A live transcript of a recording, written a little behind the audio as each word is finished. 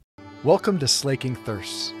Welcome to Slaking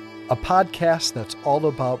Thirsts, a podcast that's all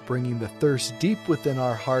about bringing the thirst deep within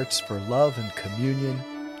our hearts for love and communion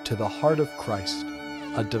to the heart of Christ,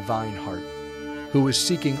 a divine heart, who is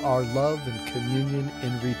seeking our love and communion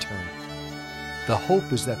in return. The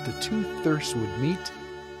hope is that the two thirsts would meet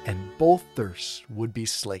and both thirsts would be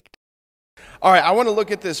slaked. All right, I want to look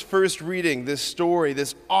at this first reading, this story,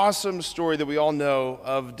 this awesome story that we all know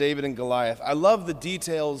of David and Goliath. I love the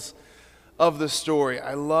details of the story.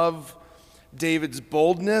 I love David's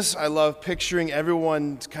boldness. I love picturing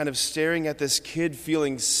everyone kind of staring at this kid,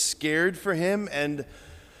 feeling scared for him and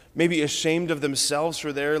maybe ashamed of themselves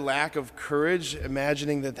for their lack of courage,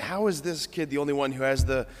 imagining that how is this kid the only one who has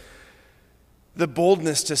the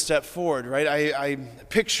boldness to step forward, right? I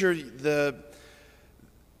picture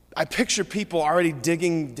people already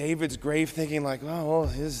digging David's grave thinking like, oh, well,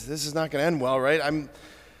 this is not going to end well, right?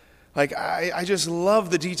 I just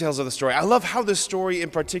love the details of the story. I love how the story in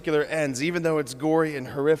particular ends. Even though it's gory and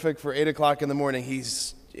horrific for 8 o'clock in the morning,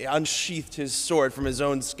 he's unsheathed his sword from his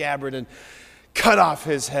own scabbard and cut off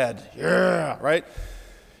his head. Yeah, right?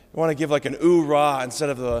 I want to give like an ooh-rah instead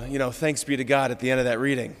of the, thanks be to God at the end of that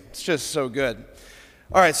reading. It's just so good.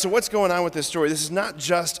 All right, so what's going on with this story? This is not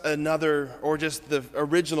just another or just the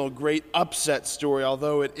original great upset story,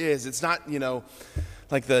 although it is. It's not,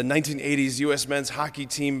 like the 1980s U.S. men's hockey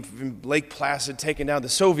team from Lake Placid taking down the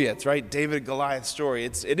Soviets, right? David and Goliath story.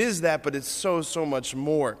 It is that, but it's so much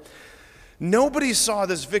more. Nobody saw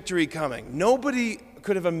this victory coming. Nobody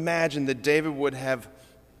could have imagined that David would have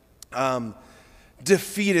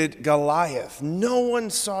defeated Goliath. No one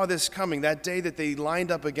saw this coming. That day that they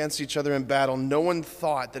lined up against each other in battle, no one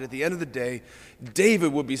thought that at the end of the day,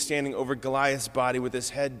 David would be standing over Goliath's body with his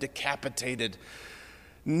head decapitated.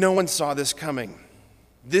 No one saw this coming.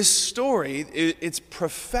 This story, it's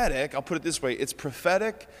prophetic. I'll put it this way. It's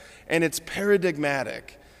prophetic and it's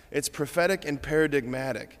paradigmatic. It's prophetic and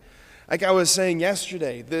paradigmatic. Like I was saying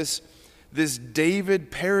yesterday, this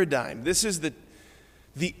David paradigm, this is the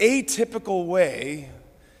atypical way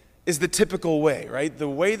is the typical way, right? The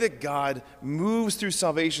way that God moves through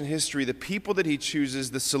salvation history, the people that he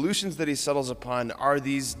chooses, the solutions that he settles upon are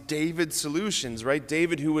these David solutions, right?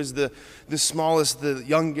 David, who was the smallest, the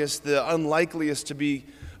youngest, the unlikeliest to be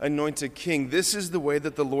anointed king. This is the way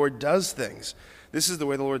that the Lord does things. This is the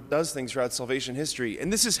way the Lord does things throughout salvation history.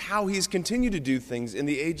 And this is how he's continued to do things in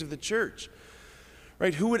the age of the church,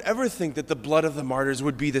 right? Who would ever think that the blood of the martyrs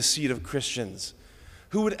would be the seed of Christians?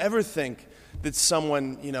 Who would ever think that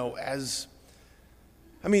someone, think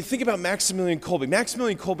about Maximilian Kolbe.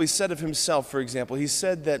 Maximilian Kolbe said of himself, for example, he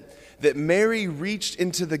said that Mary reached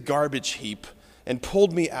into the garbage heap and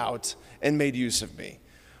pulled me out and made use of me.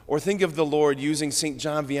 Or think of the Lord using St.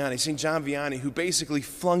 John Vianney, who basically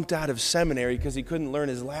flunked out of seminary because he couldn't learn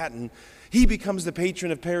his Latin. He becomes the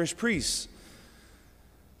patron of parish priests.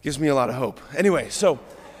 Gives me a lot of hope. Anyway,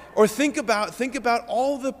 or think about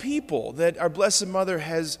all the people that our Blessed Mother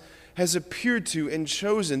has appeared to and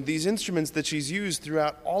chosen, these instruments that she's used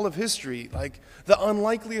throughout all of history, like the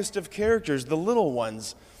unlikeliest of characters, the little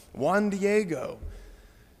ones, Juan Diego,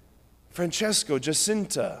 Francesco,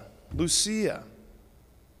 Jacinta, Lucia,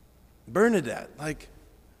 Bernadette. Like,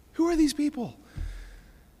 who are these people?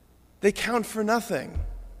 They count for nothing.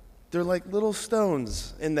 They're like little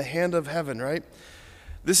stones in the hand of heaven, right?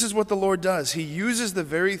 This is what the Lord does. He uses the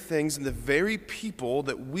very things and the very people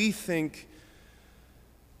that we think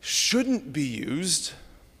shouldn't be used,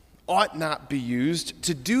 ought not be used,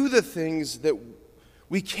 to do the things that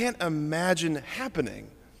we can't imagine happening.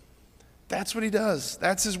 That's what he does.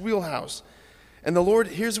 That's his wheelhouse. And the Lord,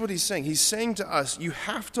 here's what he's saying. He's saying to us, you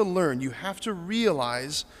have to learn, you have to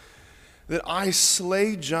realize that I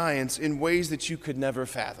slay giants in ways that you could never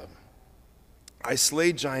fathom. I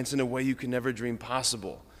slay giants in a way you could never dream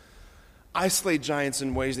possible. I slay giants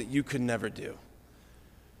in ways that you could never do.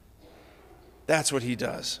 That's what he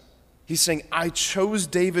does. He's saying, I chose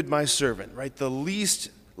David, my servant, right? The least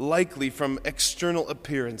likely from external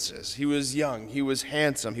appearances. He was young. He was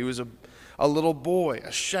handsome. He was a little boy,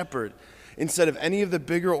 a shepherd. Instead of any of the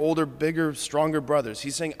bigger, older, bigger, stronger brothers.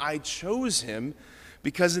 He's saying, I chose him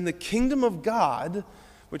because in the kingdom of God,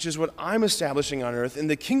 which is what I'm establishing on earth, in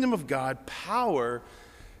the kingdom of God, power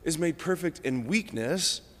is made perfect in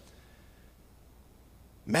weakness.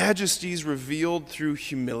 Majesty is revealed through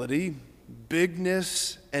humility.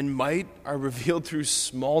 Bigness and might are revealed through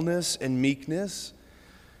smallness and meekness.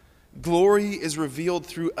 Glory is revealed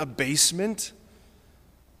through abasement.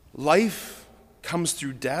 Life comes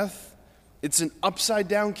through death. It's an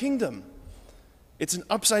upside-down kingdom. It's an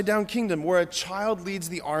upside-down kingdom where a child leads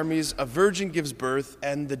the armies, a virgin gives birth,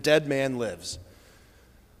 and the dead man lives.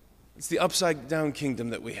 It's the upside down kingdom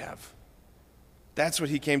that we have. That's what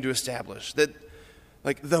he came to establish. That,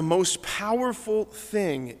 like, the most powerful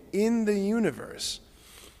thing in the universe,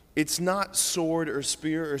 it's not sword or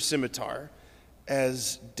spear or scimitar,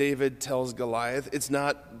 as David tells Goliath. It's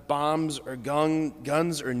not bombs or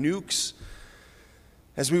guns or nukes,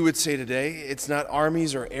 as we would say today. It's not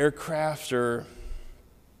armies or aircraft or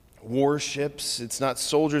warships. It's not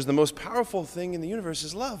soldiers. The most powerful thing in the universe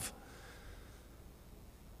is love.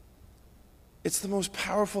 It's the most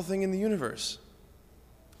powerful thing in the universe.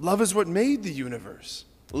 Love is what made the universe.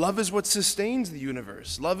 Love is what sustains the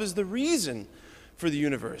universe. Love is the reason for the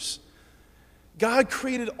universe. God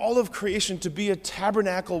created all of creation to be a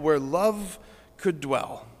tabernacle where love could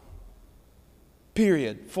dwell.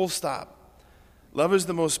 Period. Full stop. Love is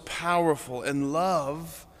the most powerful, and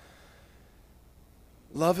love,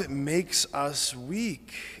 it makes us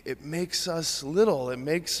weak. It makes us little. It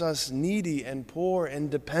makes us needy and poor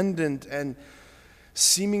and dependent and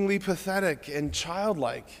seemingly pathetic and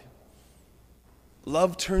childlike.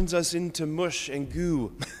 Love turns us into mush and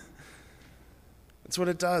goo. That's what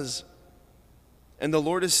it does. And the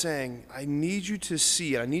Lord is saying, I need you to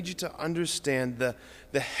see, I need you to understand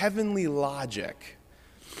the heavenly logic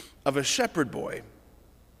of a shepherd boy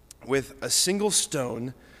with a single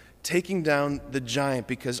stone taking down the giant,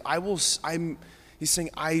 because he's saying,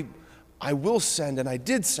 I will send, and I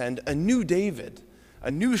did send, a new David,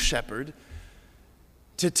 a new shepherd,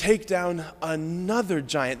 to take down another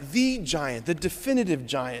giant, the definitive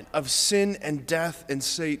giant of sin and death and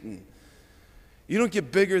Satan. You don't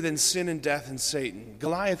get bigger than sin and death and Satan.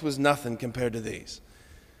 Goliath was nothing compared to these.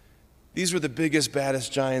 These were the biggest,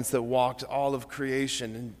 baddest giants that walked all of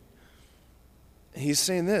creation. And he's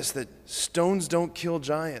saying this, that stones don't kill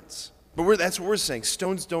giants. But that's what we're saying.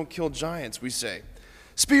 Stones don't kill giants, we say.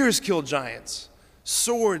 Spears kill giants.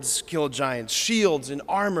 Swords kill giants. Shields and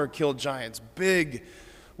armor kill giants. Big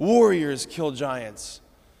warriors kill giants.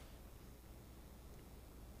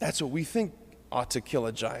 That's what we think ought to kill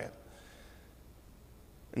a giant.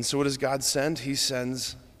 And so what does God send? He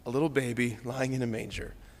sends a little baby lying in a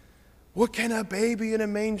manger. What can a baby in a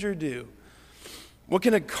manger do? What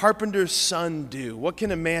can a carpenter's son do? What can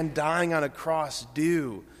a man dying on a cross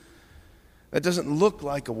do? That doesn't look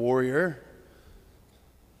like a warrior.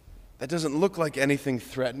 That doesn't look like anything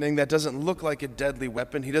threatening. That doesn't look like a deadly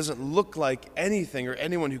weapon. He doesn't look like anything or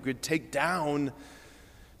anyone who could take down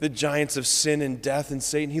the giants of sin and death and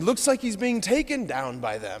Satan. He looks like he's being taken down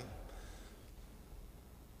by them.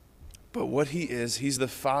 But what he is, he's the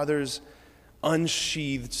Father's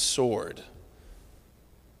unsheathed sword,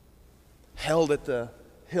 held at the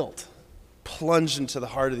hilt, plunged into the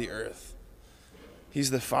heart of the earth.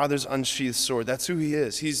 He's the Father's unsheathed sword. That's who he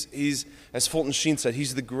is. He's as Fulton Sheen said,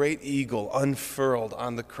 he's the great eagle unfurled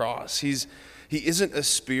on the cross. He isn't a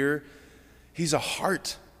spear. He's a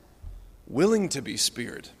heart willing to be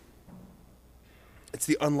speared. It's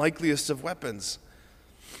the unlikeliest of weapons.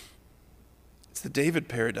 It's the David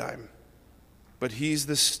paradigm. But he's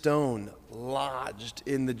the stone lodged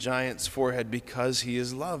in the giant's forehead because he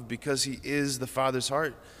is love, because he is the Father's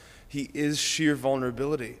heart. He is sheer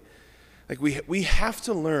vulnerability. Like we have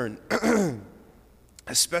to learn,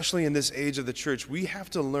 especially in this age of the church, we have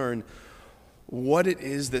to learn what it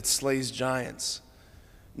is that slays giants.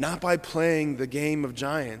 Not by playing the game of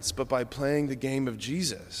giants, but by playing the game of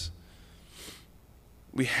Jesus.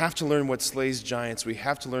 We have to learn what slays giants. We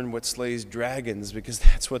have to learn what slays dragons, because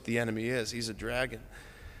that's what the enemy is. He's a dragon.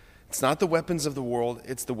 It's not the weapons of the world.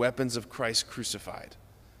 It's the weapons of Christ crucified.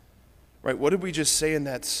 Right? What did we just say in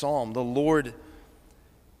that psalm? The Lord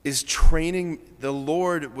is training. The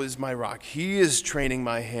Lord was my rock. He is training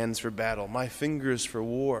my hands for battle, my fingers for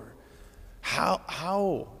war.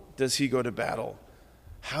 How does he go to battle?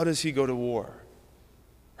 How does he go to war?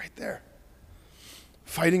 Right there.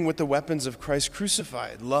 Fighting with the weapons of Christ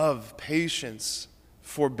crucified. Love, patience,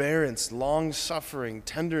 forbearance, long-suffering,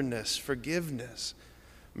 tenderness, forgiveness,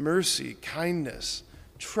 mercy, kindness,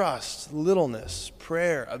 trust, littleness,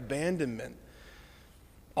 prayer, abandonment.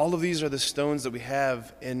 All of these are the stones that we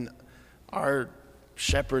have in our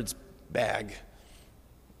shepherd's bag.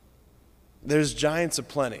 There's giants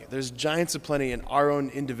aplenty. There's giants aplenty in our own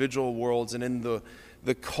individual worlds and in the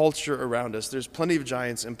culture around us. There's plenty of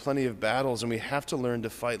giants and plenty of battles, and we have to learn to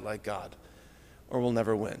fight like God, or we'll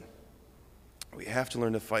never win. We have to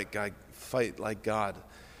learn to fight like God.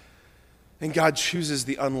 And God chooses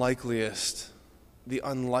the unlikeliest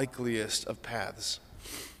of paths.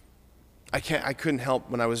 I couldn't help,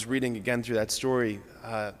 when I was reading again through that story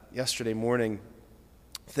yesterday morning,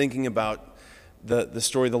 thinking about the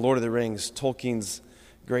story of The Lord of the Rings, Tolkien's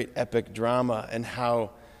great epic drama, and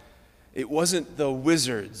how It wasn't the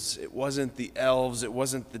wizards, it wasn't the elves, it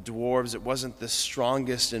wasn't the dwarves, it wasn't the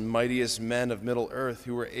strongest and mightiest men of Middle Earth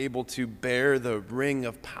who were able to bear the ring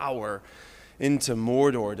of power into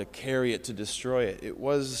Mordor to carry it, to destroy it. It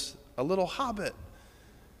was a little hobbit.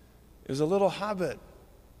 It was a little hobbit,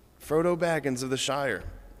 Frodo Baggins of the Shire,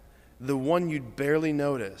 the one you'd barely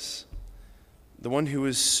notice, the one who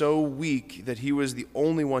was so weak that he was the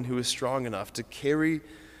only one who was strong enough to carry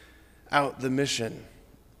out the mission.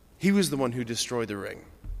 He was the one who destroyed the ring.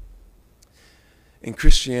 In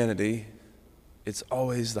Christianity, it's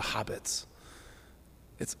always the hobbits.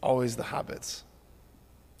 It's always the hobbits.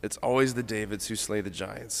 It's always the Davids who slay the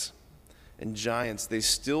giants. And giants, they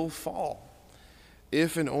still fall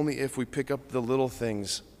if and only if we pick up the little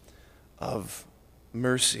things of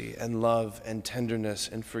mercy and love and tenderness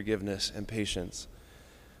and forgiveness and patience.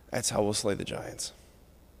 That's how we'll slay the giants.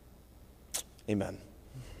 Amen.